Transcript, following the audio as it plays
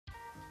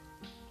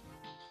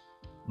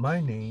My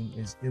name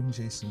is M.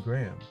 Jason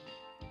Graham,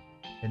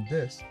 and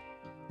this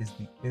is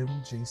the M.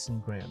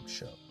 Jason Graham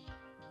Show.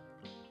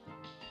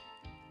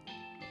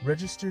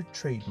 Registered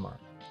trademark,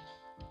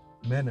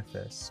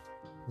 manifest,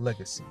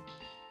 legacy.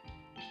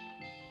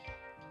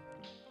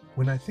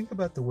 When I think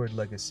about the word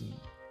legacy,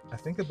 I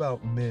think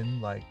about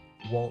men like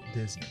Walt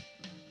Disney.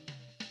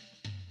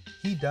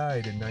 He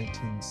died in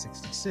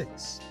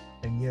 1966,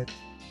 and yet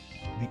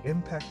the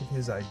impact of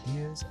his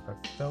ideas are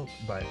felt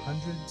by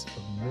hundreds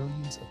of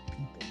millions of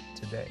people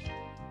today.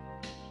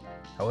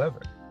 However,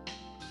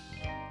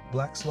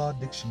 Black's Law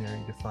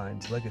Dictionary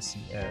defines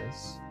legacy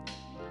as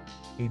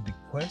a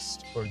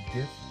bequest or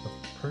gift of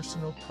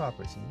personal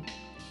property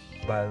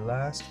by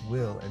last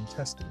will and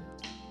testament.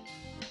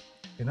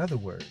 In other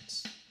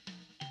words,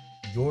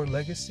 your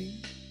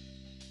legacy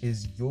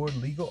is your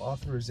legal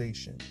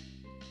authorization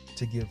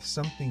to give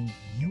something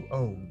you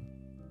own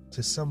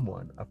to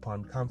someone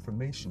upon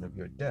confirmation of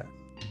your death.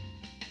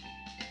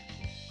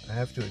 I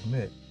have to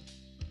admit,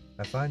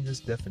 I find this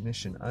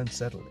definition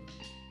unsettling.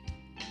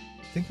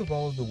 Think of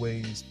all of the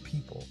ways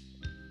people,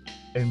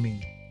 and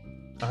me,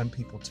 I'm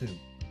people too,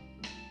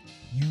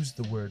 use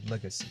the word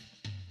legacy.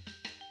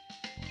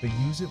 They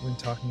use it when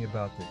talking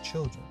about their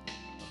children,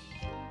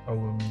 or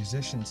when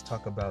musicians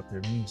talk about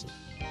their music.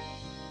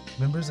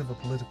 Members of a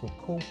political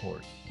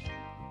cohort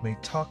may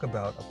talk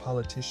about a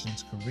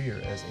politician's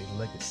career as a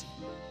legacy.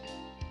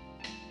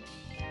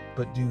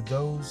 But do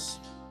those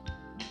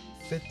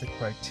fit the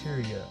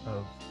criteria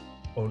of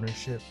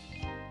ownership,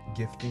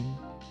 gifting,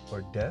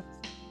 or death?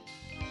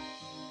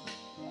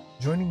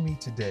 Joining me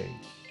today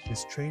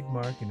is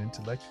trademark and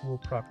intellectual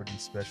property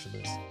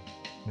specialist,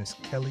 Ms.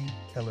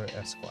 KELLER,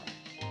 Esquire.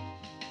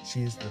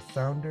 She is the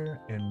founder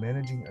and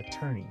managing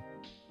attorney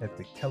at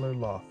the KELLER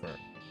Law Firm.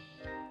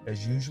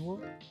 As usual,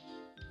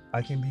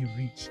 I can be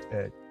reached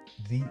at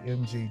the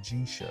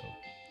MJG Show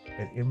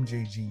at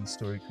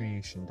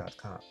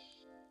mjgstorycreation.com.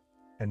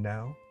 And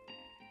now,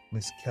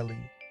 Ms.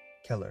 KELLER,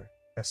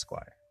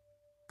 Esquire.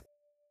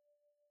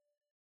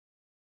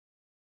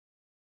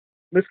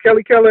 Ms.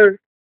 Keller,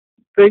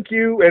 thank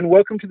you and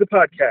welcome to the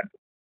podcast.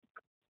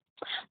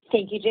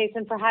 Thank you,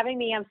 Jason, for having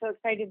me. I'm so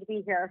excited to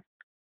be here.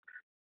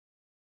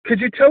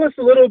 Could you tell us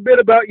a little bit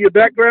about your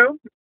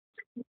background?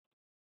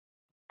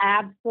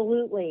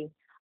 Absolutely.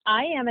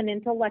 I am an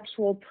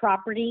intellectual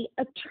property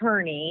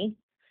attorney,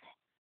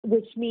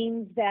 which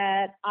means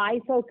that I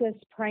focus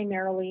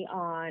primarily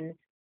on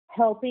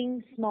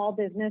helping small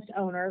business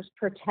owners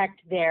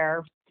protect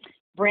their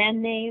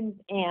brand names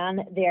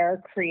and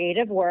their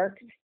creative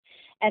works,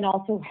 and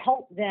also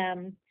help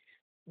them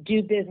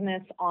do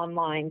business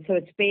online. So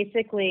it's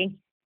basically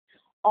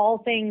all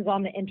things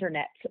on the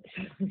internet,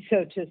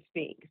 so to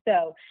speak.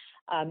 So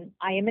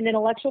I am an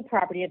intellectual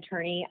property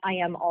attorney. I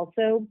am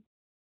also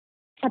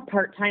a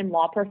part-time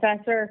law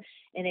professor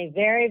and a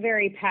very,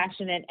 very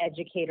passionate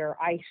educator.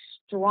 I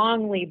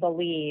strongly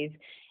believe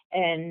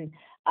in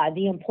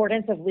the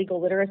importance of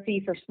legal literacy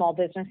for small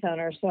business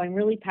owners. So I'm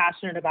really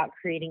passionate about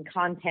creating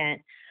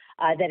content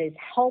that is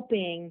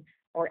helping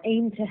or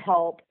aim to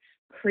help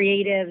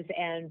creatives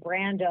and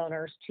brand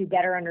owners to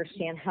better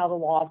understand how the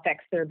law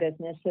affects their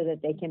business so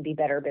that they can be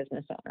better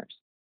business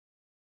owners.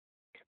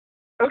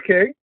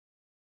 Okay.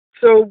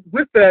 So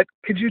with that,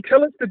 could you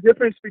tell us the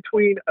difference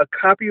between a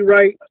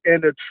copyright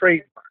and a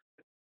trademark?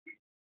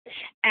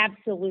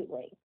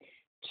 Absolutely.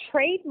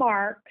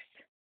 Trademarks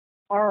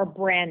are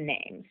brand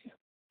names.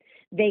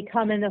 They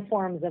come in the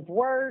forms of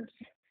words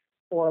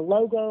or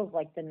logos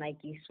like the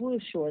Nike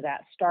swoosh or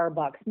that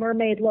Starbucks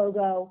mermaid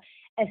logo.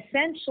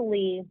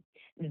 Essentially,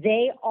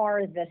 they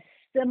are the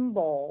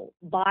symbol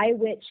by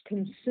which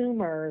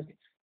consumers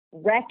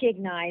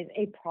recognize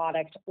a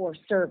product or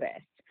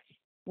service.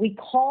 We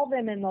call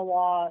them in the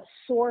law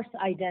source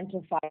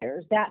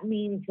identifiers. That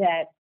means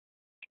that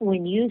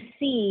when you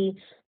see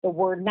the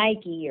word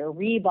Nike or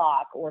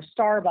Reebok or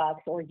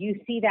Starbucks, or you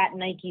see that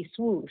Nike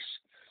swoosh,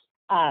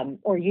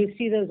 or you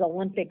see those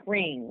Olympic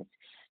rings,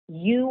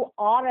 you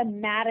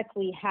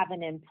automatically have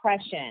an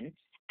impression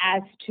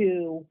as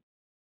to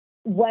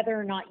whether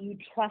or not you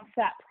trust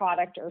that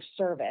product or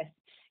service.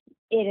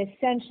 It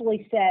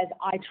essentially says,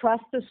 I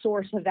trust the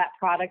source of that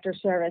product or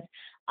service.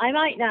 I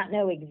might not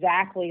know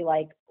exactly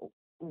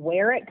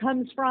where it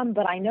comes from,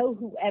 but I know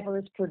whoever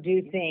is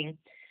producing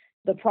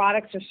the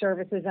products or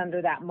services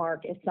under that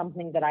mark is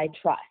something that I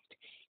trust.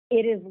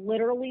 It is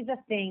literally the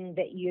thing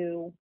that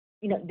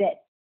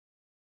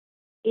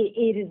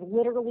it is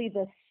literally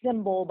the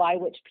symbol by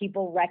which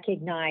people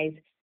recognize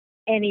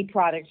any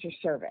product or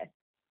service.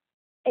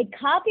 A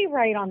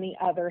copyright, on the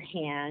other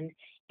hand,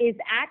 is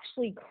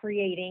actually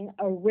creating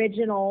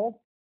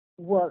original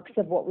works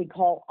of what we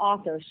call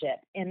authorship.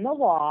 In the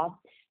law,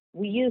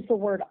 we use the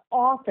word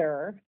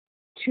author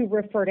to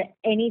refer to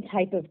any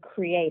type of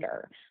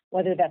creator,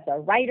 whether that's a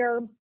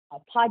writer, a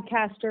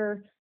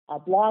podcaster, a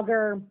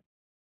blogger,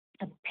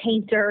 a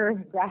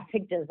painter,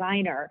 graphic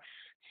designer.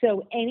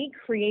 So any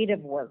creative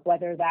work,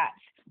 whether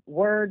that's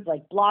words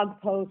like blog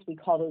posts, we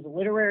call those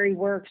literary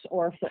works,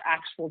 or for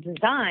actual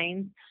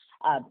designs,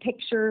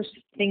 pictures,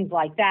 things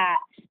like that.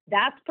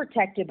 That's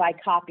protected by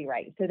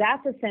copyright. So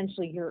that's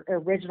essentially your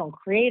original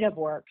creative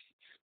works,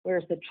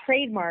 whereas the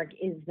trademark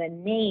is the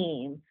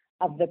name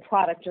of the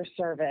product or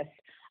service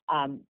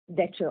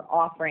that you're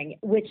offering,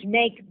 which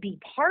may be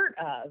part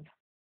of,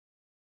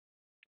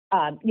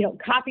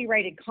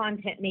 copyrighted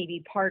content may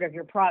be part of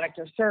your product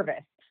or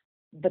service,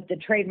 but the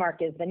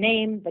trademark is the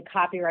name, the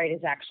copyright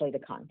is actually the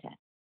content.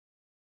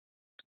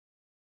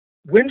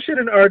 When should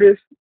an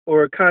artist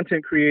or a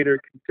content creator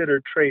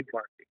consider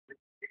trademarking?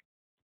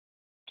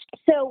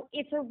 So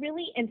it's a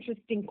really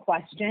interesting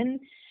question,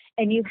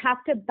 and you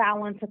have to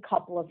balance a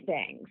couple of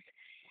things.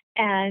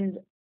 And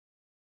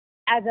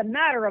as a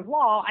matter of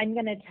law, I'm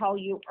going to tell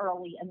you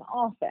early and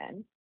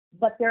often,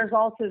 but there's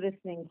also this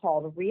thing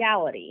called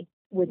reality,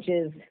 which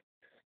is,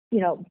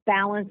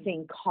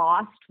 balancing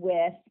cost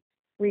with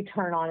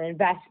return on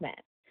investment.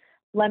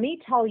 Let me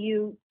tell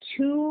you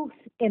two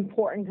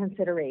important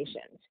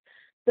considerations.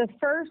 The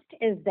first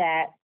is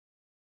that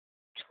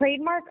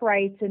trademark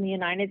rights in the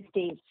United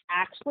States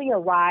actually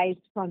arise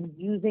from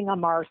using a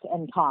mark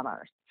in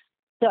commerce.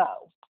 So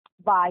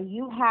by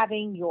you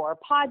having your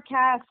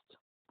podcast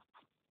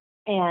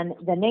and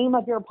the name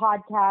of your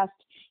podcast,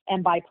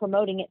 and by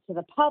promoting it to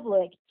the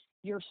public,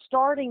 you're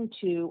starting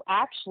to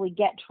actually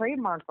get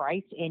trademark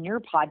rights in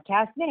your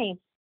podcast name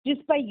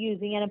just by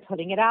using it and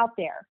putting it out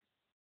there.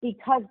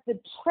 Because the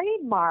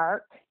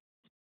trademark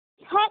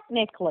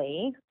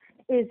technically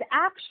is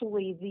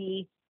actually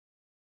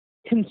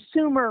the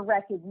consumer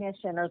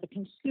recognition or the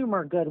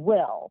consumer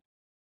goodwill.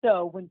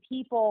 So when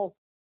people,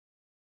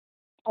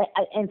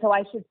 and so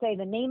I should say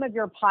the name of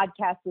your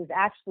podcast is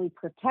actually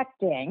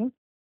protecting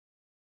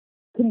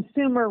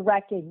consumer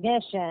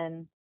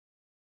recognition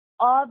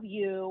of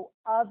you,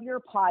 of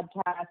your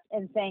podcast,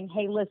 and saying,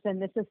 hey, listen,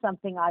 this is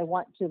something I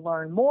want to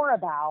learn more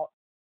about.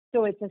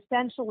 So it's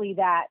essentially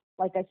that,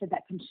 like I said,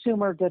 that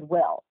consumer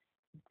goodwill.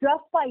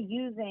 Just by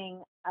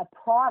using a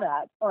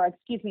product, by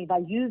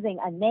using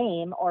a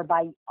name or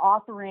by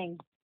offering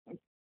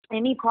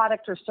any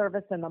product or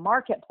service in the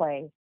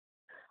marketplace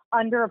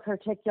under a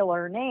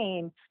particular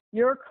name,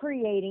 you're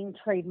creating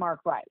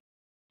trademark rights.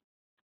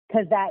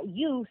 Because that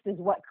use is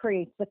what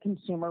creates the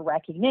consumer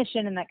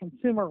recognition, and that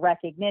consumer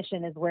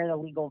recognition is where the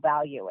legal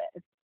value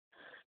is.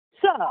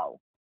 So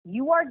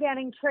you are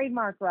getting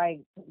trademark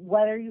rights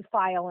whether you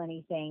file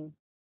anything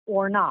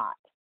or not.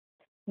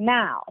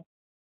 Now,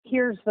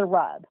 here's the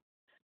rub.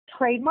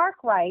 Trademark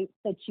rights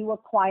that you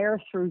acquire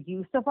through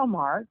use of a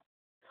mark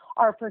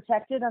are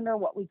protected under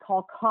what we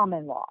call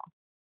common law,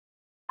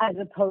 as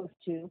opposed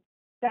to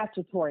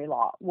statutory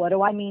law. What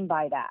do I mean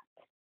by that?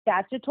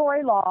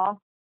 Statutory law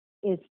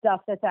is stuff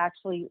that's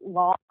actually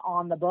law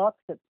on the books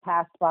that's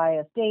passed by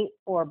a state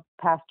or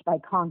passed by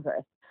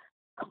Congress.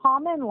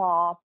 Common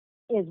law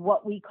is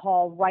what we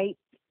call rights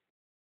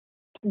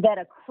that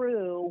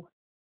accrue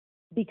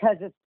because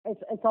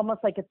it's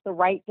almost like it's the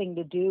right thing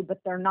to do, but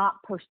they're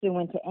not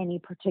pursuant to any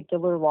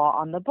particular law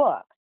on the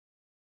books.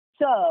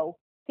 So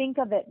think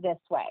of it this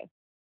way.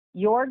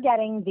 You're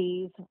getting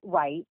these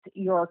rights,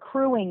 you're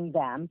accruing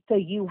them, so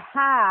you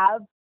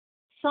have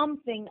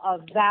something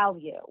of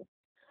value.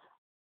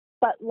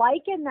 But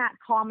like in that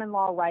common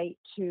law right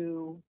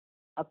to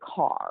a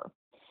car,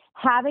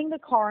 having the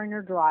car in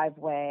your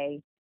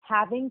driveway,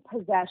 having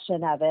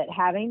possession of it,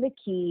 having the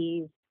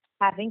keys,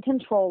 having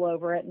control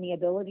over it, and the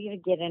ability to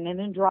get in it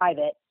and drive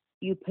it,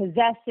 you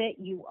possess it,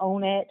 you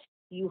own it,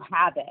 you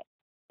have it.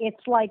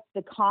 It's like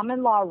the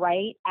common law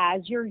right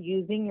as you're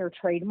using your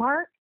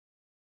trademark,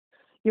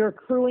 you're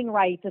accruing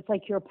rights. It's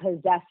like you're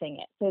possessing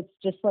it. So it's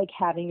just like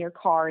having your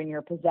car in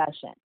your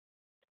possession.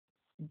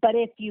 But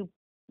if you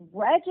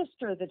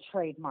register the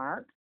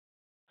trademark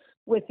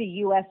with the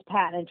U.S.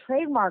 Patent and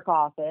Trademark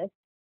Office,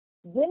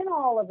 then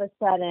all of a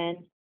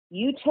sudden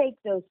you take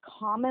those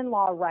common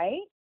law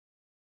rights,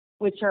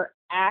 which are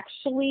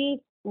actually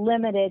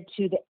limited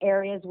to the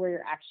areas where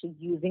you're actually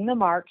using the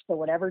mark, so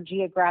whatever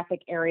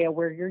geographic area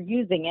where you're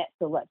using it.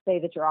 So let's say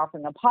that you're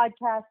offering a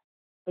podcast,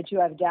 but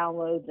you have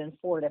downloads in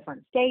 4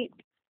 different states.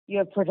 You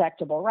have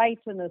protectable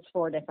rights in those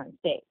 4 different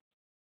states.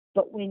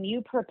 But when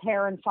you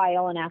prepare and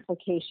file an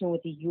application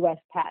with the U.S.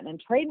 Patent and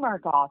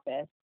Trademark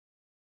Office,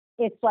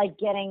 it's like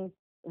getting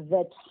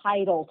the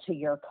title to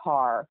your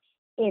car.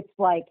 It's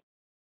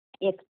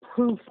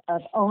proof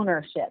of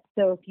ownership.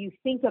 So if you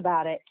think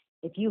about it,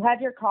 if you have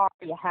your car,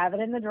 you have it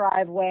in the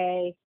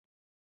driveway,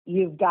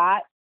 you've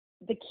got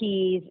the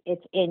keys,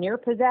 it's in your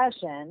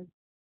possession,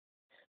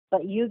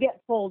 but you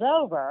get pulled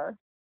over,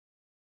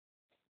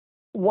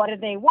 what do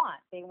they want?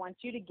 They want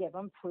you to give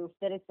them proof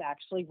that it's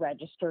actually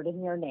registered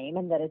in your name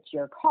and that it's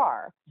your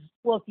car.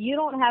 Well, if you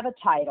don't have a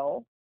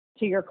title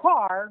to your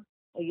car,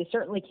 well, you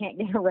certainly can't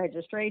get a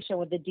registration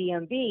with the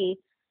DMV.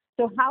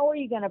 So how are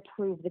you going to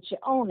prove that you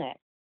own it?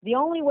 The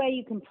only way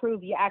you can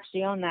prove you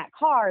actually own that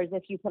car is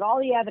if you put all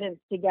the evidence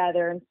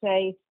together and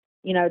say,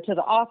 to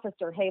the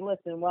officer, hey,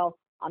 listen, well,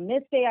 on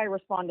this day I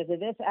responded to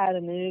this ad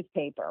in the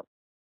newspaper.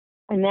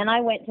 And then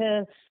I went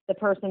to the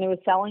person who was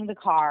selling the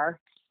car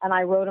and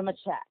I wrote them a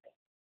check.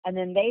 And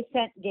then they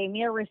gave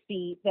me a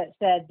receipt that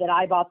said that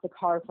I bought the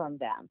car from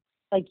them.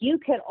 Like, you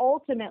could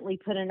ultimately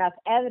put enough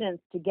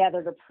evidence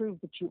together to prove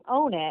that you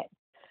own it.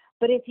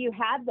 But if you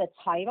had the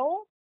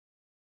title,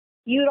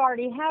 you'd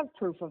already have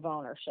proof of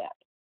ownership.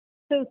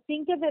 So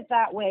think of it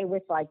that way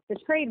with like the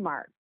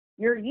trademark.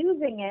 You're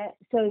using it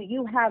so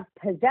you have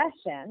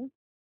possession,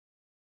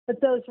 but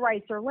those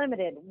rights are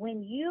limited.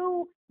 When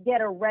you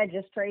get a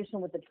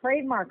registration with the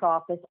trademark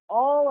office,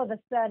 all of a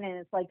sudden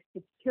it's like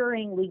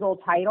securing legal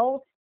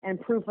title and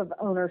proof of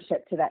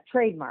ownership to that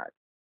trademark.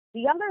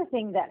 The other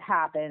thing that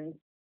happens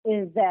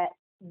is that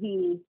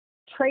the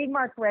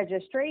trademark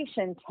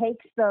registration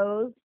takes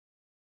those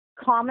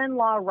common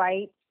law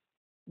rights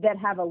that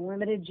have a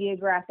limited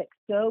geographic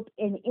scope,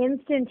 and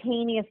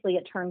instantaneously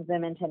it turns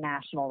them into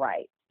national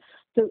rights.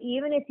 So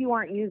even if you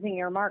aren't using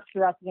your mark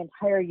throughout the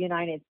entire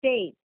United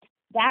States,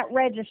 that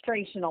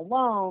registration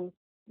alone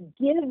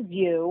gives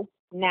you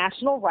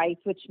national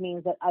rights, which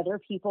means that other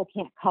people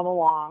can't come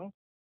along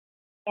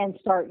and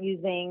start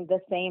using the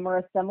same or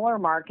a similar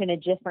mark in a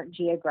different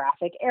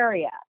geographic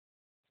area.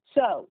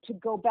 So to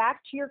go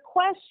back to your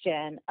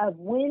question of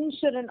when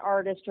should an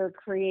artist or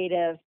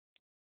creative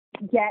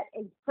get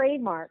a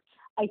trademark,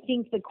 I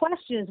think the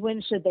question is,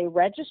 when should they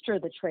register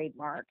the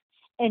trademark?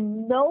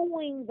 And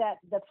knowing that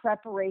the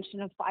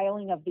preparation of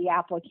filing of the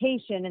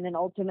application and then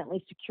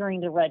ultimately securing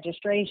the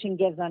registration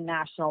gives them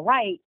national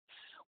rights,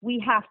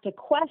 we have to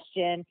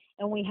question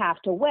and we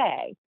have to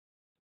weigh,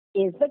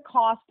 is the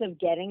cost of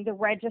getting the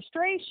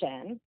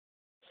registration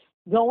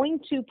going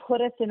to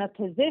put us in a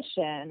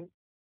position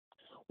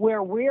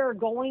where we're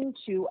going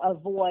to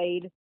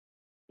avoid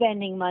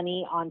spending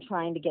money on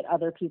trying to get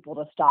other people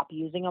to stop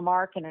using a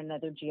mark in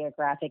another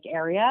geographic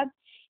area?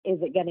 Is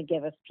it going to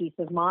give us peace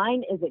of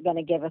mind? Is it going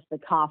to give us the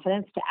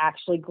confidence to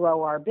actually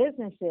grow our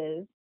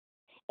businesses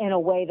in a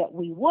way that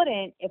we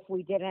wouldn't if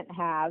we didn't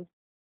have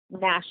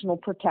national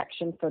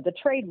protection for the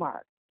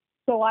trademark?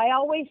 So I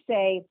always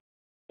say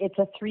it's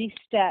a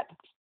 3-step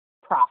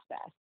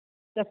process.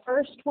 The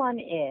first one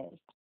is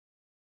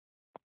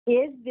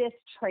this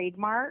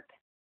trademark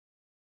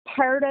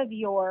part of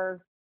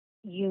your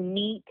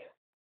unique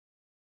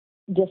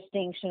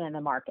distinction in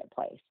the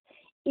marketplace?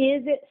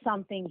 Is it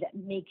something that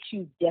makes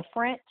you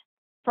different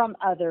from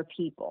other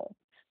people?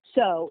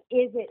 So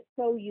is it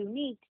so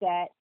unique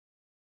that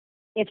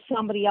if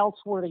somebody else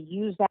were to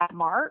use that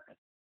mark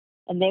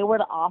and they were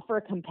to offer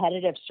a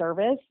competitive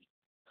service,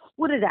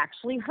 would it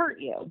actually hurt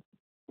you?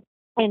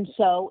 And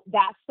so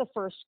that's the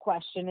first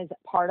question. Is it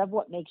part of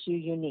what makes you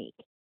unique?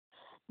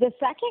 The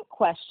second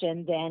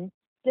question then,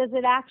 does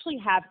it actually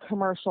have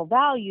commercial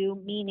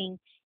value? Meaning,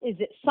 is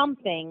it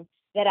something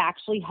that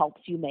actually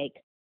helps you make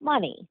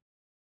money?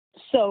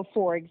 So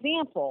for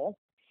example,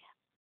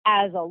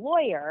 as a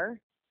lawyer,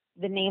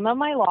 the name of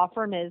my law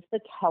firm is the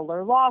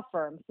KELLER Law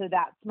Firm. So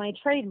that's my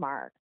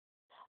trademark.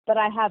 But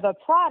I have a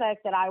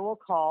product that I will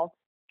call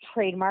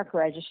trademark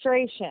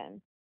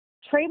registration.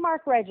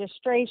 Trademark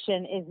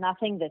registration is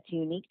nothing that's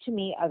unique to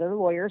me. Other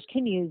lawyers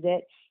can use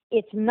it.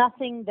 It's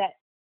nothing that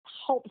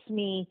helps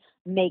me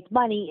make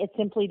money. It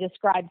simply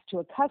describes to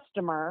a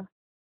customer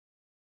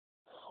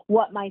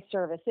what my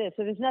service is.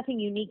 So there's nothing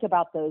unique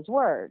about those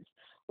words.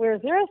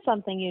 Whereas there is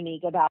something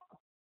unique about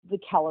the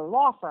KELLER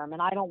Law Firm,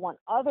 and I don't want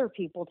other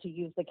people to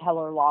use the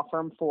KELLER Law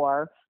Firm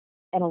for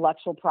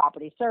intellectual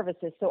property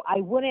services. So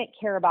I wouldn't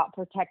care about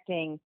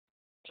protecting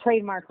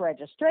trademark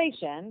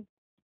registration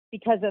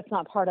because it's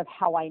not part of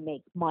how I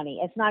make money.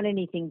 It's not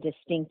anything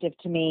distinctive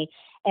to me,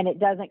 and it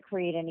doesn't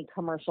create any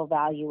commercial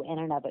value in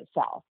and of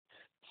itself.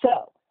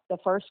 So the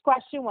first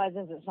question was,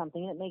 is it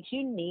something that makes you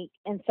unique?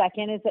 And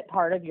second, is it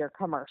part of your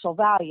commercial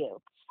value?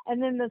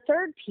 And then the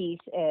third piece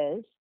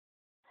is,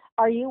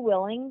 are you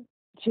willing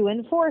to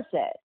enforce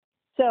it?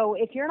 So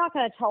if you're not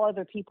going to tell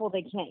other people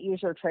they can't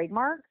use your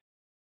trademark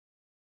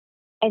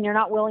and you're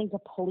not willing to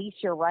police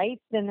your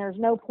rights, then there's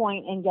no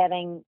point in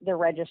getting the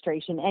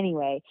registration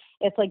anyway.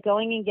 It's like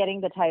going and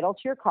getting the title to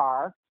your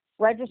car,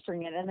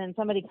 registering it, and then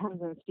somebody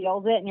comes and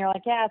steals it and you're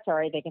like, yeah, it's all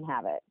right, they can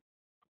have it.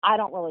 I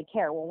don't really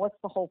care. Well, what's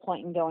the whole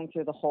point in going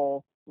through the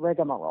whole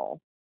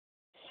rigmarole?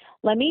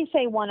 Let me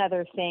say one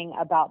other thing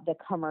about the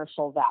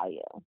commercial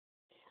value.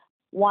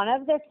 One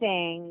of the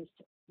things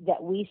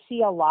that we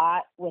see a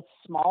lot with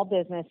small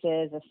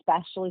businesses,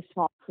 especially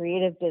small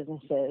creative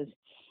businesses,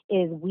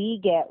 is we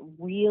get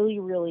really,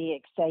 really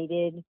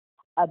excited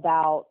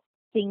about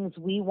things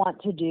we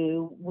want to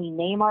do. We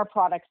name our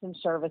products and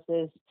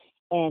services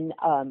in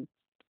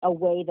a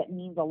way that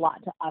means a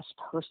lot to us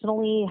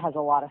personally, has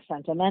a lot of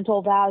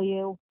sentimental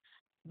value,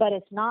 but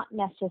it's not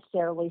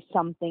necessarily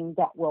something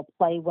that will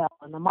play well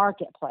in the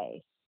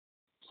marketplace.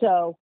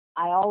 So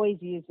I always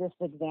use this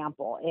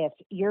example. If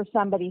you're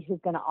somebody who's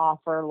going to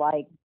offer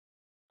like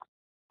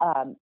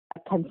a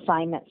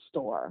consignment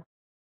store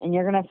and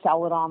you're going to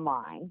sell it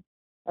online,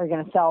 or you're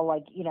going to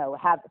sell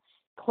have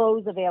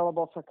clothes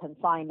available for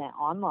consignment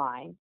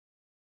online,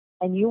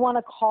 and you want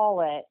to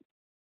call it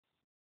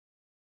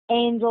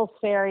Angels,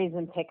 Fairies,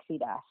 and Pixie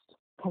Dust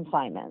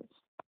consignments.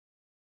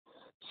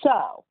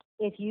 So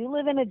if you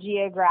live in a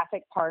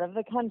geographic part of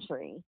the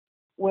country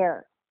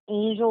where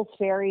Angels,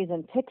 Fairies,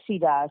 and Pixie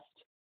Dust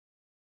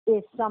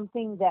is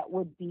something that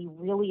would be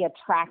really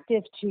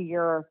attractive to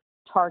your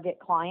target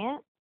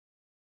client,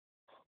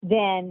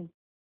 then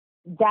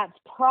that's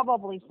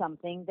probably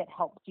something that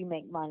helps you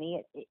make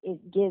money.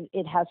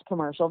 It has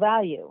commercial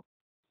value.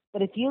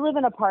 But if you live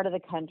in a part of the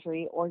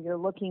country or you're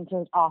looking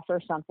to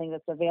offer something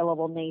that's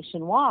available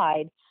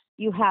nationwide,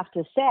 you have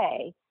to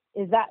say,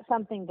 is that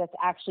something that's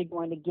actually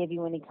going to give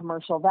you any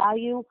commercial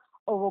value,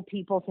 or will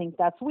people think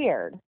that's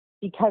weird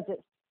because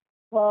it's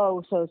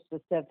so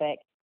specific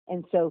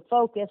and so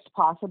focused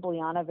possibly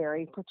on a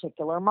very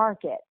particular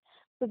market?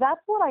 So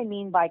that's what I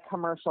mean by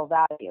commercial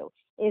value.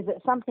 Is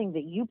it something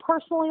that you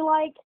personally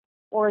like,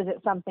 or is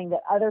it something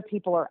that other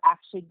people are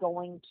actually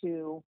going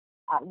to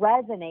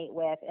resonate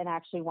with and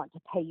actually want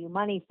to pay you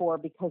money for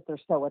because they're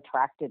so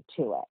attracted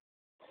to it?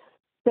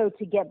 So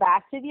to get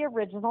back to the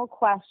original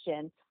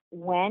question,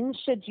 when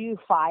should you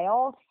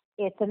file?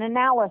 It's an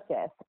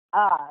analysis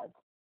of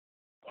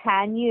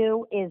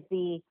is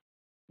the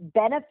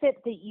benefit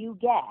that you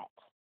get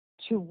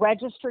to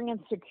registering and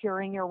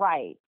securing your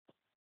rights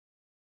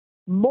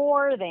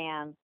more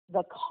than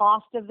the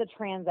cost of the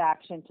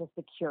transaction to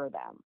secure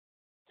them?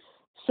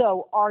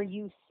 So are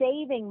you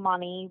saving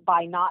money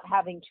by not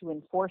having to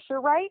enforce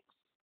your rights?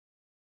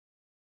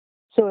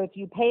 So if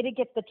you pay to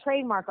get the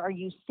trademark, are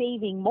you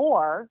saving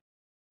more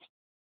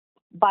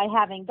by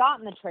having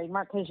gotten the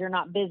trademark because you're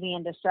not busy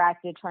and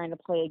distracted trying to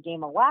play a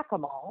game of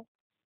whack-a-mole?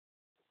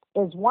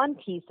 Is one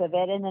piece of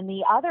it. And then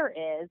the other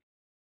is,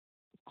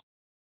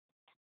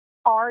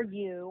 are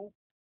you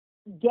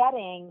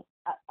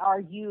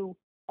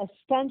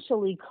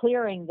essentially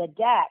clearing the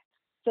deck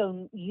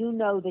so you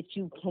know that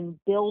you can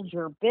build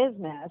your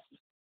business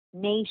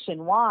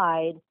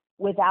nationwide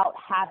without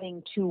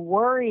having to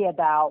worry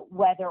about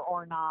whether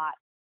or not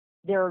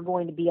there are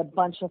going to be a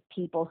bunch of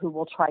people who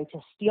will try to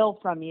steal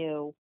from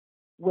you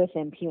with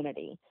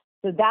impunity?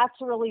 So that's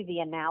really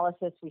the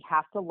analysis. We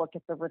have to look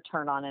at the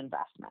return on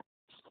investment.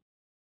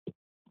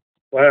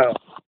 Wow.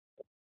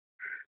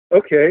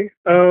 Okay.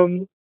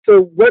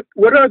 So what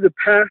are the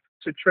paths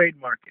to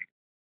trademarking?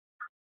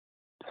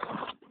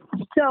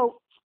 So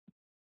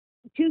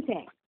two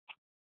things.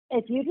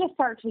 If you just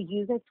start to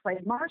use a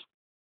trademark,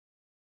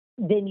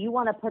 then you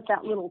want to put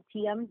that little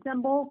TM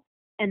symbol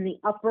in the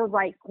upper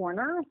right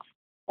corner.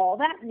 All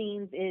that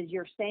means is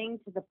you're saying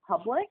to the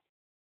public,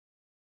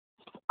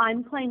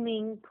 I'm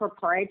claiming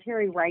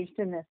proprietary rights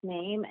in this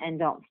name and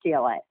don't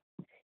steal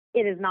it.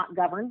 It is not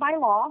governed by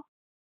law.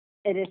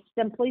 It is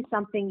simply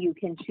something you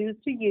can choose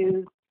to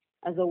use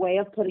as a way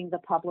of putting the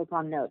public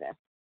on notice.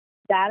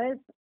 That is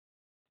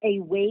a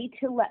way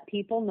to let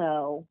people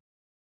know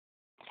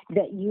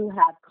that you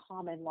have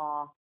common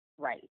law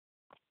rights.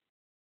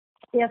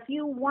 If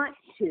you want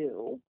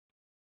to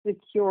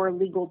secure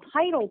legal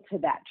title to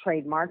that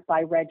trademark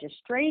by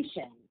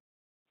registration,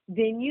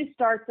 then you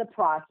start the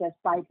process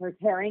by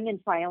preparing and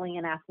filing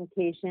an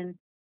application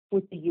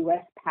with the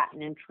U.S.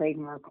 Patent and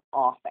Trademark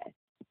Office.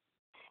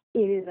 It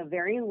is a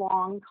very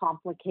long,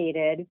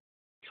 complicated,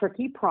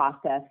 tricky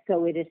process,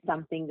 so it is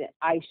something that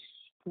I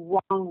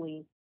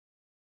strongly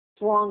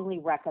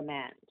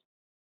recommend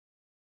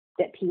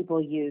that people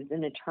use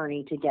an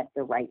attorney to get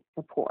the right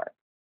support.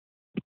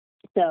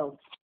 So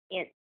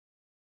it's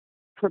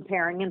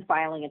preparing and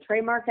filing a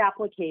trademark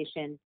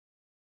application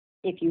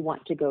if you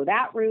want to go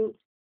that route,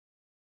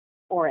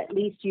 or at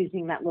least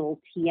using that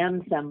little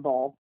TM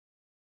symbol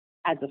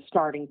as a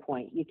starting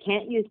point. You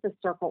can't use the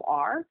circle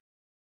R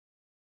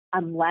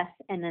unless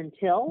and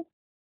until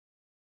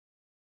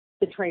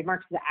the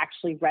trademark is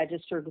actually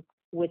registered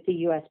with the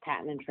U.S.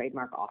 Patent and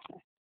Trademark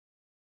Office.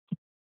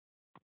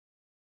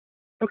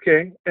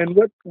 Okay, and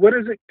what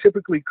does it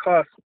typically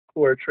cost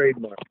for a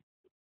trademark,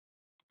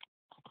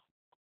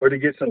 or to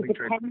get something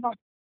trademarked?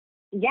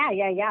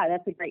 Yeah.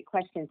 That's a great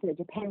question. So it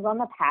depends on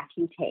the path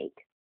you take.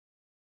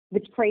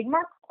 The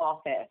trademark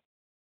office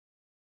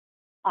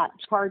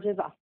charges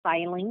a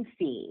filing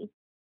fee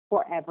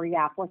for every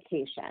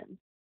application.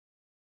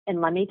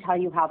 And let me tell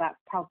you how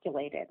that's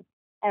calculated.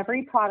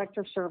 Every product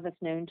or service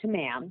known to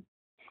man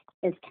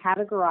is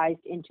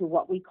categorized into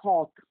what we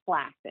call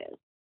classes.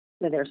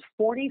 So there's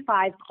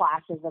 45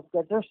 classes of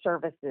goods or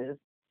services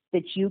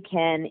that you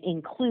can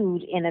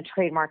include in a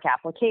trademark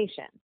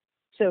application.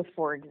 So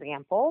for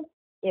example,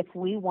 if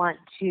we want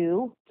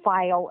to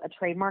file a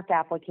trademark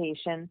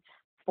application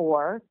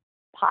for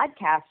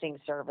podcasting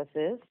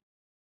services,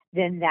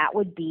 then that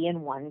would be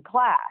in one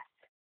class.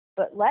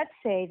 But let's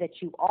say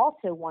that you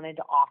also wanted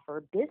to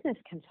offer business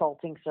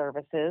consulting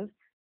services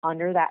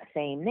under that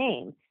same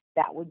name.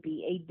 That would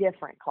be a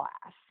different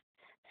class.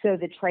 So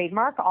the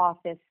trademark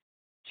office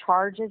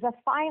charges a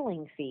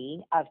filing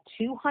fee of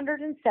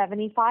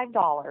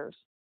 $275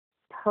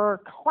 per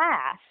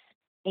class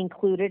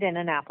included in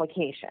an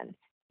application.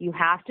 You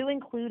have to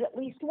include at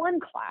least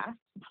one class.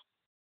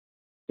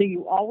 So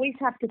you always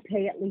have to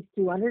pay at least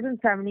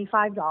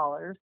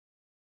 $275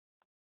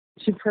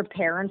 to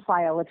prepare and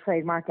file a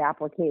trademark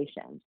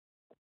application.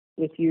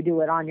 If you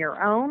do it on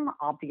your own,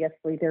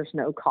 obviously there's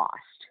no cost.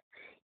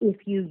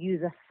 If you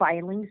use a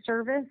filing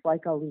service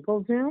like a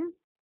LegalZoom,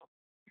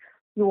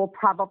 you will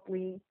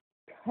probably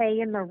pay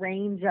in the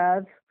range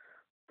of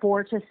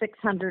 $400 to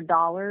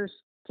 $600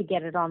 to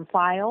get it on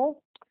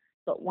file.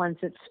 But once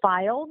it's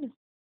filed,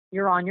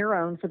 you're on your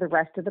own for the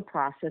rest of the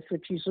process,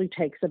 which usually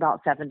takes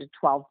about 7 to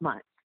 12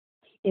 months.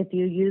 If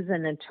you use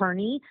an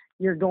attorney,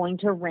 you're going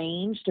to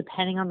range,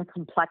 depending on the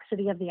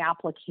complexity of the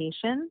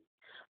application,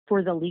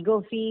 for the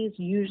legal fees,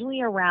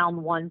 usually around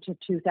 $1,000 to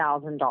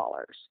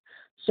 $2,000.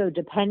 So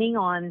depending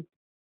on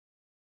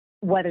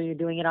whether you're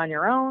doing it on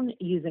your own,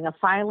 using a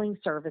filing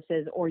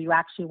services, or you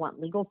actually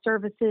want legal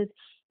services,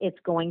 it's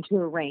going to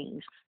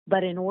range.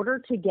 But in order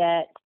to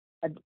get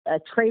a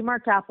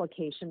trademark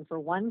application for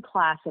one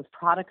class of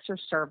products or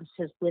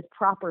services with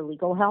proper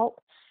legal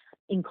help,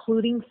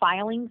 including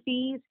filing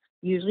fees,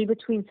 usually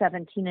between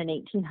 $1,700 and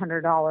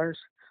 $1,800,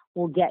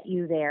 will get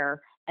you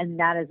there, and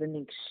that is an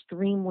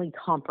extremely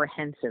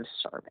comprehensive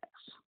service.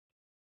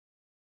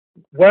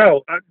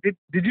 Wow.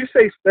 Did you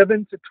say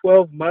 7 to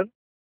 12 months?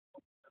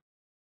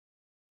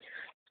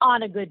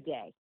 On a good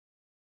day.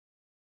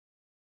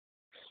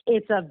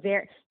 It's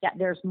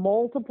there's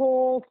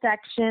multiple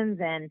sections,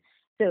 and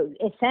so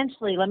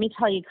essentially, let me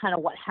tell you kind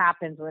of what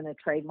happens when a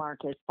trademark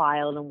is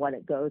filed and what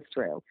it goes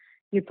through.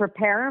 You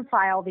prepare and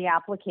file the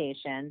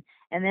application,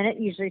 and then it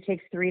usually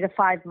takes 3 to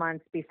 5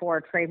 months before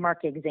a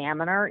trademark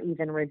examiner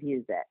even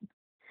reviews it.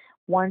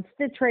 Once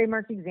the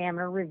trademark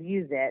examiner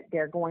reviews it,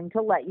 they're going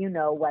to let you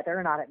know whether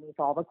or not it meets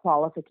all the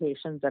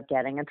qualifications of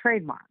getting a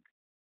trademark.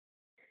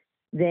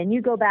 Then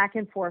you go back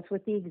and forth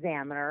with the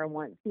examiner, and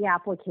once the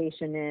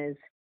application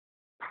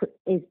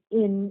is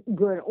in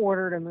good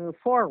order to move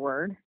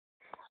forward,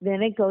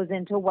 then it goes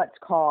into what's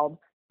called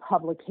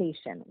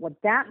publication. What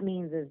that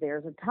means is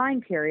there's a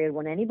time period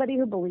when anybody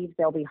who believes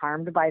they'll be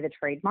harmed by the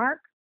trademark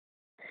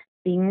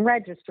being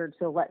registered.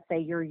 So let's say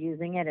you're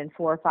using it in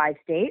 4 or 5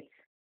 states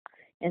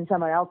and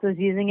someone else is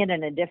using it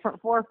in a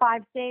different 4 or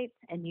 5 states,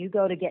 and you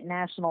go to get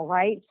national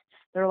rights.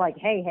 They're like,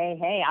 hey,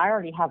 I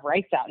already have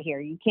rights out here.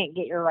 You can't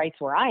get your rights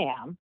where I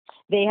am.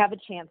 They have a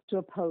chance to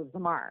oppose the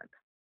mark.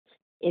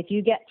 If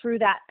you get through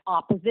that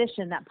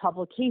opposition, that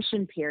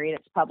publication period,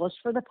 it's published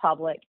for the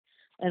public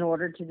in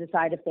order to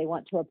decide if they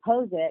want to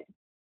oppose it,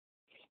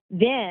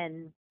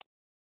 then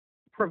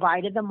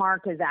provided the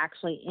mark is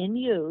actually in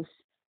use,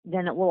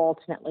 then it will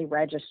ultimately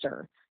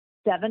register.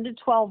 7 to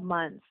 12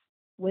 months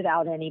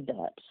without any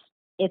blips.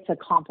 It's a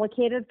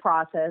complicated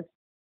process,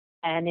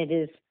 and it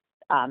is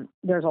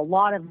there's a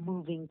lot of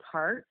moving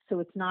parts, so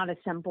it's not as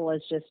simple as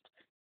just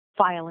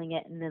filing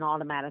it and then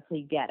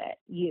automatically get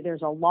it.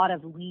 There's a lot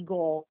of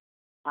legal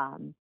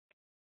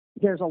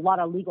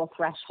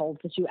thresholds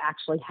that you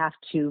actually have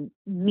to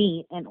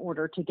meet in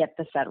order to get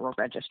the federal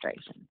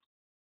registration.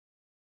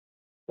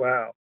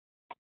 Wow.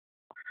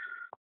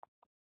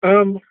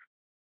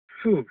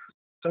 So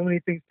many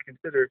things to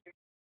consider.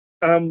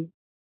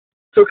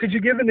 So could you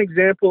give an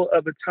example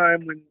of a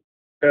time when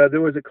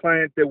there was a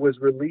client that was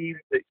relieved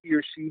that he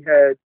or she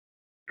had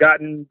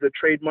gotten the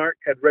trademark,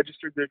 had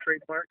registered their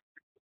trademark?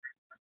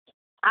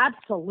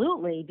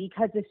 Absolutely,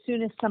 because as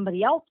soon as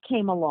somebody else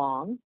came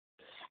along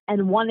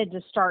and wanted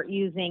to start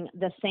using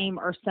the same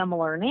or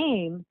similar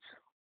name,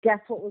 guess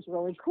what was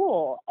really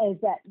cool is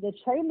that the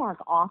trademark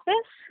office,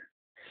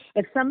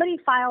 if somebody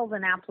files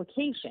an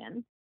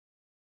application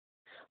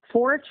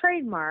for a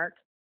trademark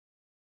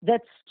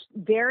that's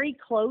very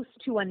close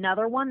to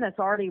another one that's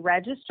already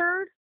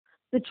registered,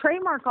 the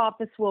trademark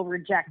office will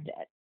reject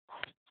it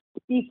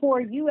before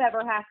you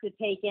ever have to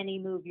take any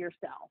move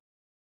yourself.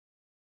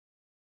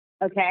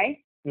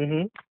 Okay?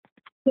 Mm-hmm.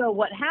 So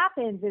what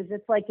happens is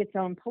it's like its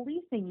own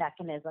policing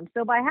mechanism.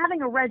 So by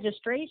having a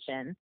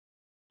registration,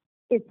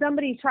 if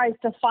somebody tries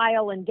to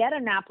file and get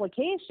an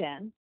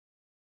application,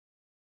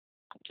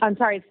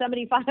 if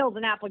somebody files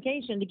an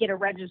application to get a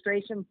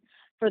registration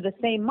for the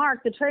same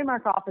mark, the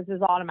trademark office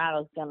is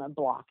automatically going to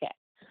block it.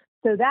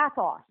 So that's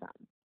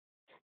awesome.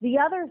 The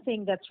other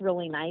thing that's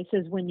really nice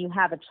is when you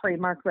have a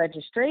trademark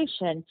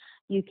registration,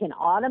 you can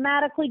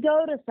automatically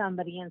go to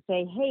somebody and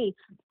say, hey,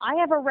 I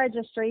have a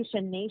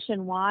registration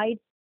nationwide.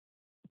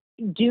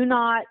 Do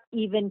not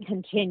even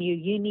continue.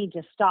 You need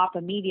to stop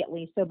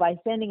immediately. So by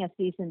sending a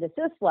cease and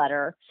desist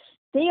letter,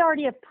 they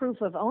already have proof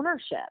of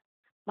ownership.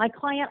 My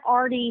client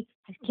already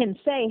can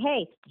say,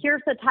 hey,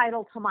 here's the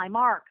title to my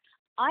mark.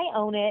 I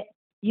own it.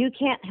 You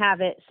can't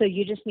have it. So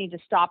you just need to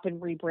stop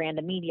and rebrand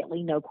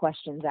immediately. No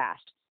questions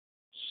asked.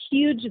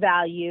 Huge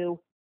value,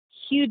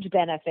 huge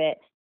benefit,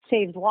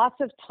 saves lots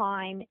of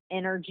time,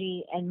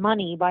 energy, and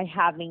money by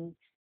having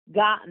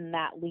gotten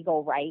that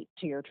legal right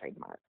to your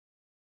trademark.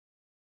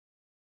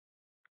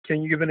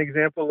 Can you give an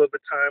example of a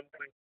time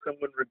when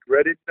someone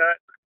regretted not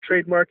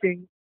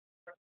trademarking?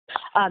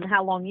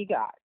 How long you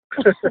got?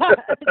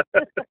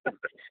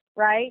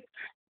 Right?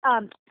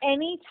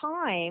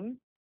 Anytime,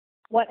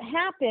 what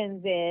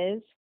happens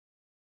is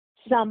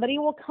somebody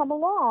will come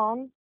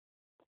along.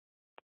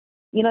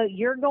 You know,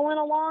 you're going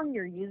along,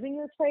 you're using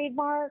your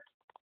trademark,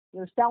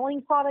 you're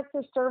selling products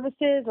or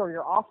services, or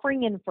you're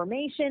offering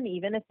information,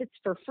 even if it's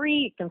for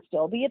free, it can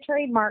still be a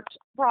trademarked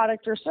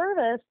product or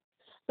service.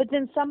 But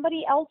then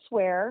somebody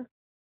elsewhere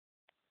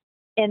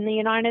in the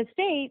United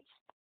States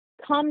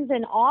comes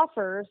and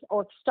offers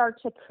or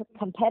starts a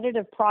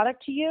competitive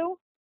product to you,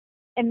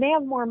 and they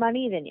have more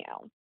money than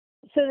you.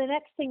 So the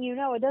next thing you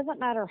know, it doesn't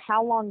matter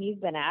how long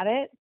you've been at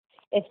it.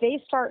 If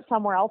they start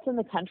somewhere else in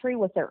the country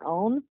with their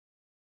own,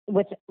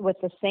 with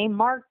the same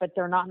mark, but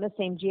they're not in the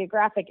same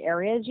geographic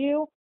area as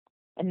you,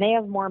 and they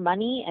have more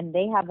money and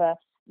they have a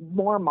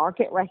more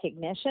market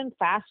recognition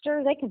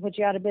faster, they can put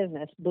you out of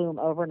business, boom,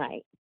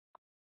 overnight.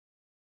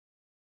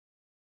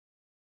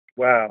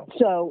 Wow.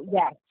 So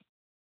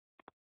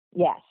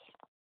yes,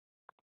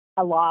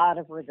 a lot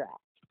of regret.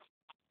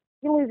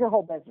 You lose your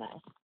whole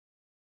business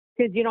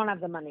because you don't have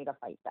the money to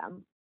fight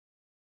them.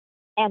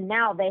 And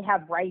now they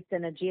have rights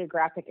in a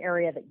geographic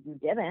area that you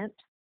didn't.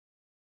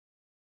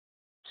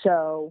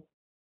 So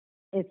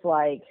it's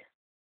like,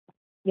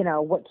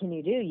 what can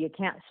you do? You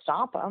can't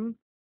stop them.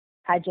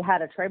 Had you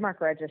had a trademark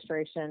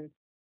registration,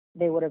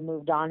 they would have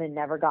moved on and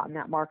never gotten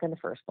that mark in the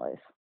first place.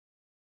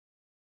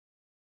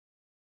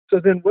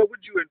 So then what would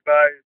you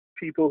advise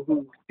people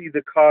who see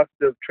the cost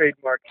of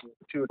trademarking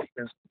too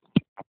expensive?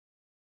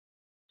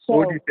 So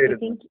what would you say to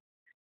them?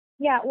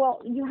 Yeah,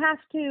 well, you have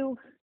to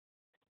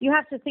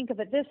think of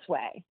it this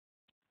way.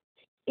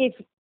 If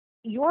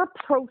you're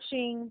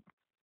approaching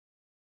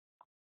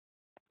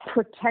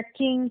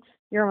protecting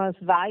your most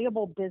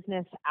valuable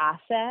business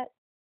asset,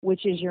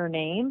 which is your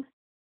name,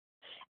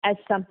 as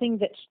something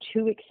that's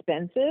too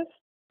expensive,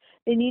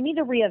 then you need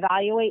to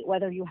reevaluate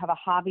whether you have a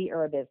hobby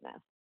or a business.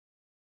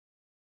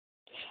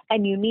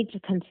 And you need to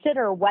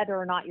consider whether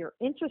or not you're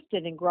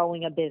interested in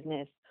growing a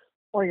business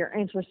or you're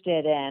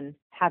interested in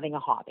having a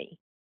hobby.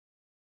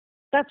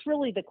 That's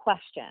really the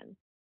question.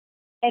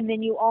 And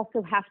then you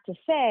also have to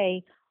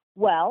say,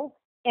 well,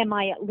 am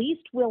I at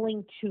least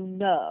willing to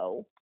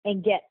know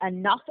and get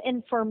enough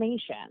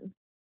information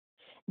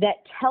that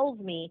tells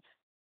me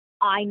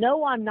I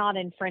know I'm not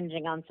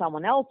infringing on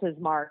someone else's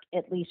mark,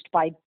 at least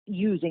by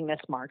using this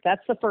mark?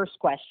 That's the first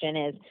question,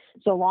 is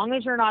so long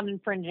as you're not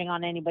infringing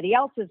on anybody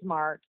else's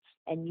mark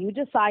and you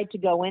decide to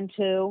go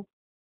into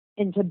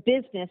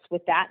business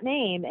with that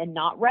name and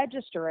not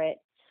register it,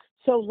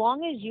 so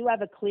long as you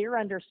have a clear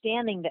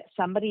understanding that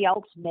somebody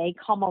else may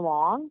come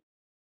along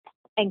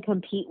and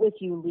compete with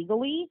you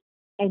legally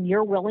and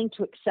you're willing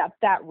to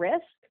accept that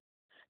risk,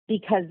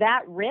 because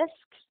that risk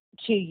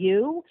to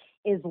you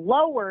is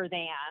lower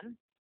than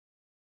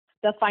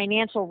the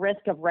financial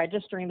risk of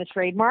registering the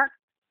trademark,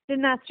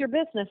 then that's your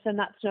business and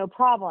that's no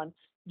problem.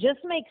 Just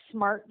make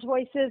smart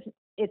choices.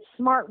 It's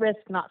smart risk,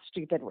 not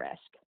stupid risk.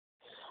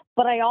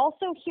 But I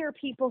also hear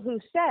people who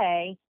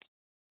say,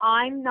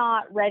 I'm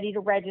not ready to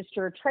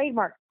register a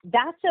trademark.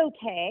 That's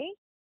okay.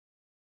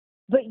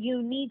 But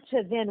you need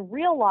to then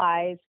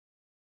realize,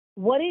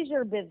 what is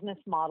your business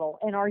model?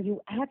 And are you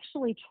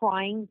actually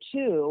trying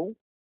to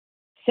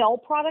sell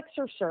products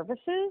or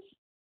services?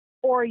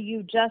 Or are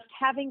you just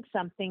having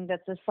something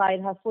that's a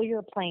side hustle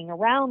you're playing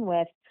around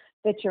with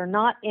that you're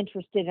not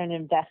interested in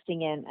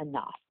investing in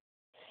enough?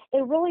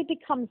 It really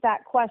becomes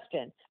that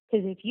question.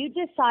 Because if you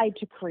decide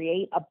to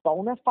create a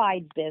bona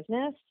fide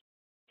business,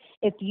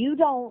 if you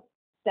don't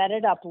set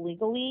it up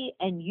legally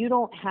and you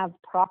don't have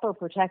proper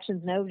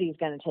protections, nobody's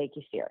going to take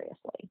you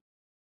seriously.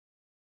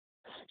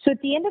 So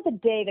at the end of the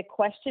day, the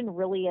question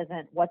really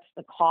isn't what's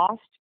the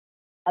cost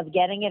of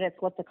getting it, it's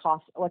what's the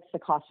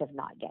cost of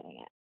not getting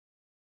it.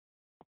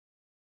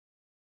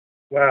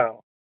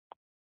 Wow.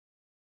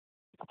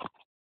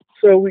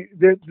 So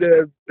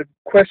the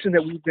question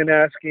that we've been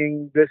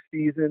asking this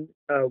season,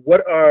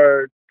 what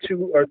are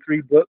 2 or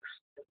 3 books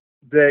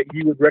that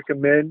you would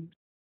recommend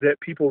that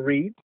people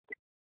read?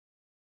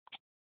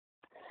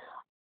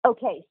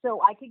 Okay,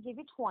 so I could give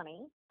you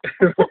 20,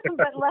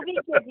 but let me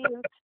give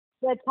you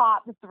the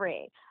top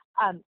 3.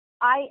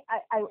 I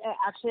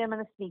actually, I'm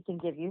going to sneak and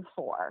give you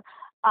 4.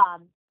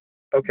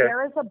 Okay.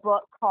 There is a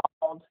book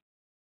called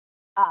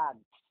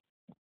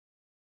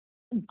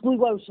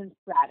Blue Ocean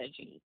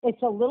Strategy.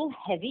 It's a little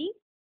heavy,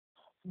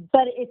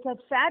 but it's a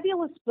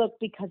fabulous book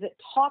because it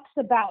talks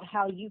about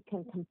how you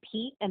can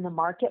compete in the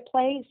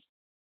marketplace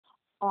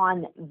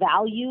on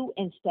value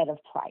instead of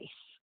price.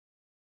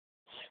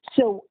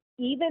 So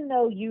even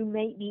though you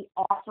may be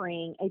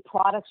offering a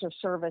product or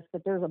service,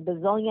 but there's a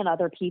bazillion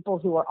other people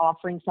who are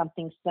offering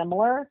something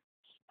similar,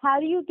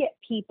 how do you get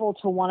people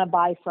to want to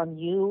buy from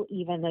you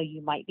even though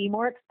you might be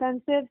more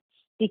expensive?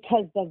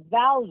 Because the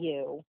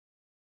value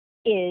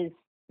is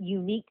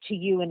unique to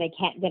you and they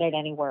can't get it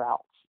anywhere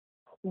else.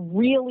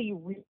 Really,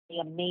 really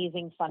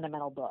amazing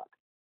fundamental book.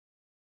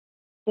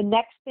 The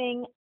next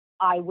thing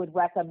I would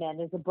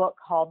recommend is a book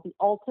called The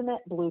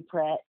Ultimate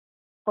Blueprint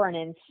for an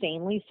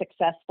Insanely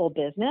Successful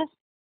Business.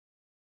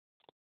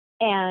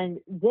 And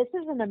this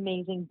is an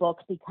amazing book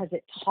because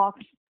it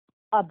talks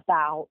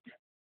about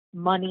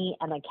money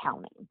and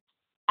accounting.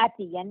 At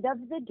the end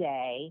of the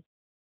day,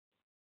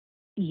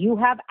 you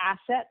have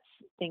assets,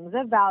 things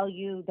of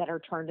value that are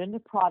turned into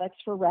products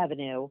for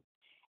revenue.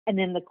 And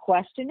then the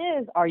question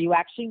is, are you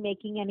actually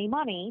making any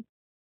money?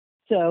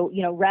 So,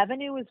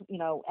 revenue is,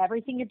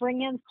 everything you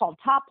bring in is called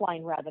top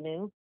line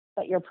revenue,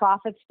 but your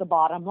profit's the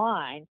bottom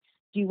line.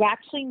 Do you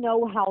actually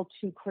know how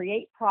to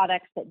create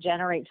products that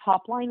generate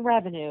top-line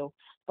revenue,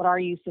 but are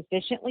you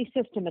sufficiently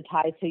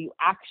systematized so you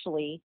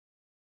actually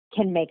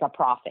can make a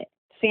profit?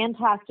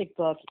 Fantastic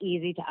book,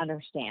 easy to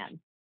understand.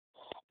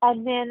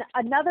 And then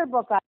another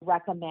book I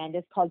recommend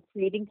is called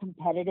Creating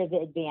Competitive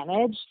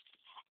Advantage.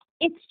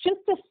 It's just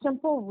a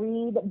simple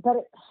read, but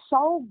it's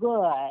so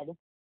good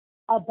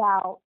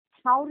about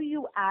how do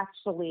you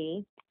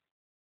actually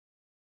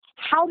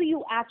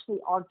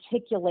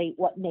articulate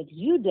what makes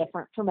you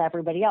different from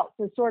everybody else?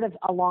 So sort of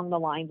along the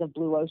lines of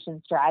blue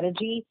ocean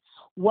strategy,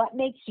 what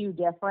makes you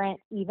different,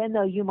 even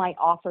though you might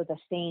offer the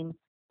same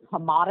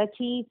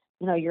commodity,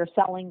 you're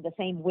selling the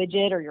same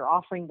widget or you're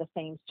offering the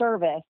same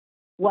service,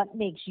 what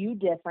makes you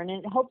different?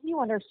 And it helps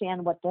you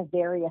understand what the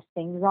various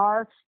things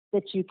are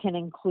that you can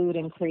include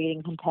in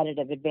creating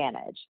competitive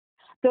advantage.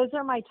 Those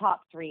are my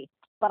top 3,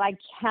 but I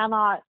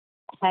cannot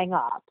hang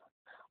up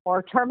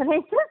or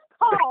terminate this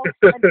call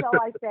until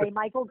I say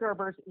Michael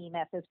Gerber's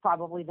E-Myth is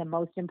probably the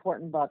most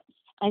important book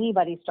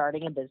anybody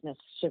starting a business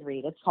should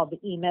read. It's called The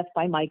E-Myth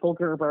by Michael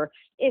Gerber.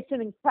 It's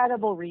an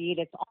incredible read.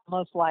 It's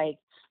almost like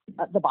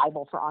the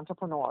Bible for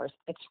entrepreneurs.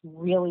 It's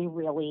really,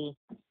 really,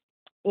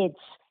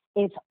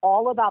 it's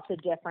all about the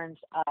difference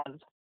of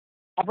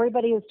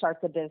everybody who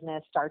starts a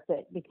business starts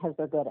it because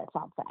they're good at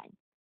something.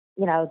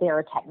 They're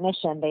a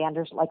technician.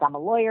 Like I'm a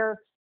lawyer.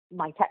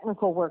 My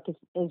technical work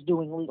is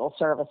doing legal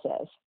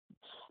services.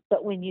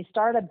 But when you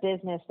start a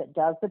business that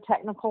does the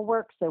technical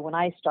work, so when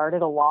I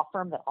started a law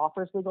firm that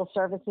offers legal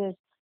services,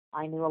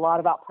 I knew a lot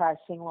about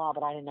practicing law,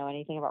 but I didn't know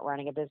anything about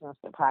running a business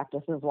that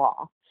practices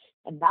law.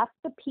 And that's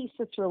the piece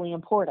that's really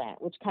important,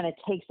 which kind of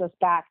takes us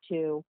back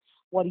to,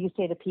 what do you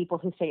say to people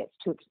who say it's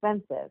too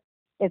expensive?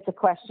 It's a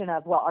question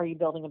of, well, are you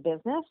building a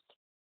business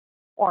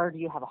or do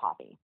you have a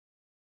hobby?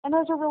 And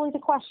those are really the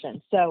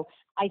questions. So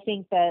I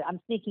think that I'm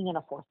sneaking in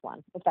a 4th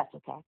one, if that's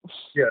okay.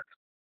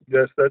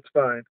 Yes, that's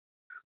fine.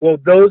 Well,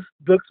 those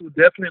books will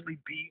definitely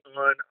be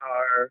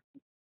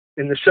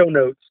in the show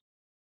notes.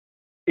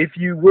 If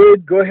you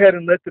would, go ahead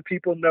and let the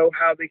people know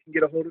how they can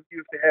get a hold of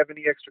you if they have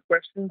any extra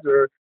questions,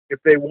 or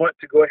if they want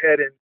to go ahead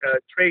and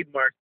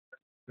trademark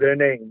their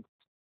name.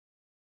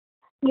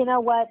 You know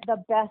what? The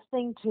best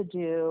thing to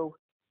do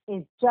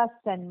is just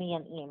send me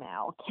an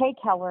email,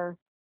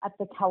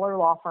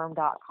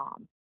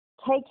 kkeller@thekellerlawfirm.com,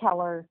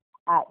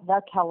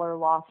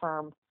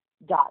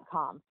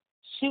 kkeller@thekellerlawfirm.com.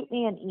 Shoot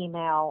me an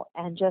email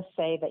and just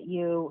say that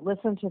you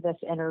listen to this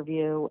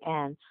interview,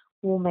 and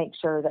we'll make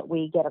sure that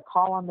we get a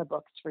call on the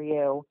books for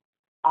you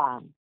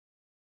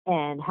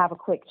and have a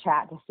quick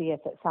chat to see if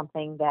it's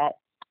something that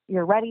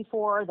you're ready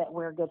for, that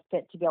we're a good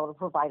fit to be able to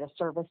provide a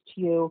service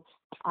to you.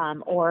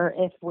 Or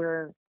if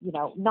we're,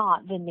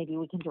 not, then maybe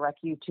we can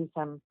direct you to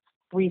some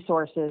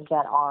resources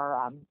that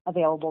are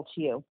available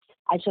to you.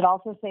 I should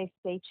also say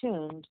stay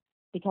tuned,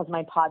 because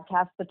my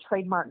podcast, The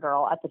Trademark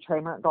Girl at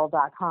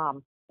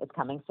thetrademarkgirl.com, is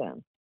coming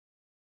soon.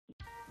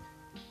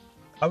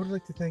 I would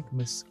like to thank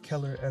Miss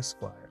Keller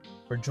Esquire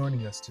for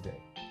joining us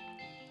today.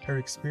 Her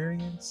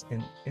experience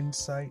and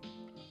insight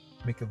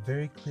make a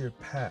very clear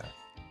path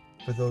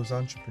for those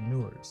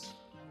entrepreneurs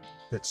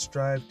that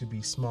strive to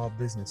be small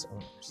business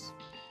owners.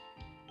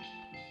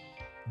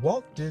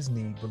 Walt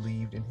Disney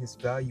believed in his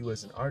value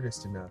as an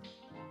artist enough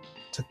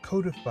to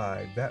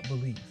codify that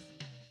belief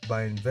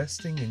by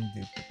investing in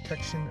the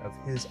protection of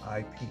his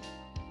IP.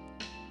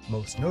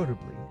 Most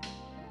notably,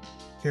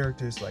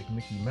 characters like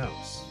Mickey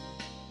Mouse,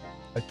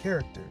 a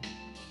character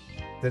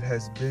that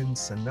has been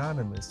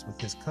synonymous with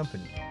his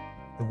company,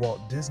 the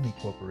Walt Disney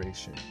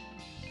Corporation,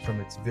 from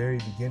its very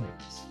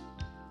beginnings.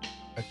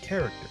 A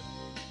character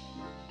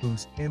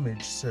whose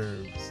image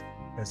serves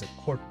as a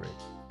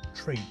corporate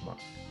trademark.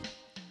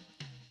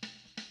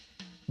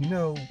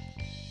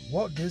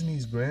 Walt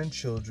Disney's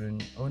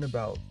grandchildren own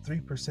about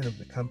 3% of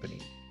the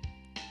company,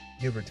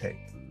 give or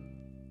take,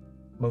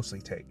 mostly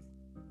take.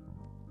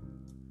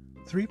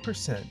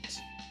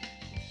 3%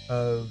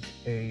 of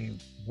a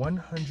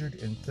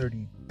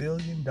 $130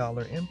 billion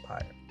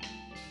empire.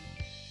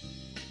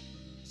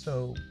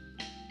 So,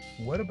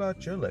 what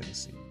about your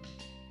legacy?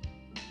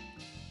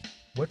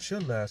 What's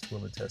your last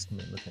will and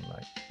testament looking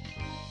like?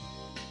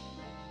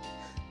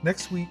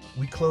 Next week,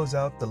 we close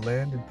out the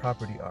land and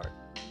property art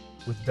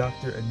with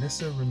Dr.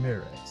 Anissa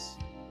Ramirez.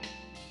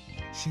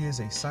 She is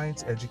a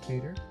science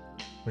educator,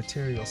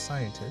 material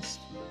scientist,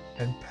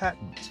 and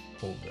patent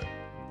holder.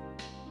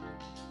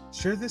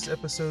 Share this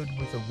episode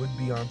with a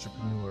would-be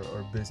entrepreneur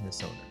or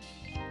business owner.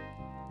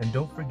 And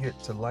don't forget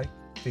to like,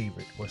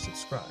 favorite, or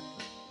subscribe.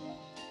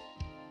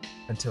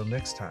 Until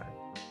next time,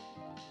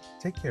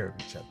 take care of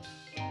each other.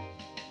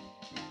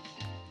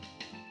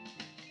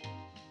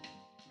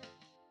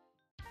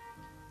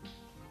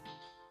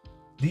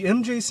 The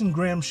M. Jason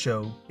Graham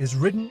Show is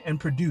written and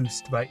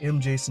produced by M.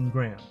 Jason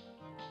Graham.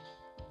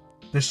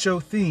 The show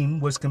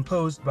theme was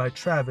composed by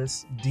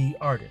Travis D.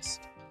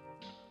 Artist.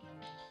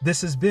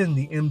 This has been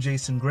the M.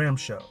 Jason Graham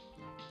Show.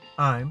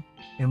 I'm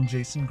M.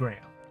 Jason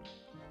Graham.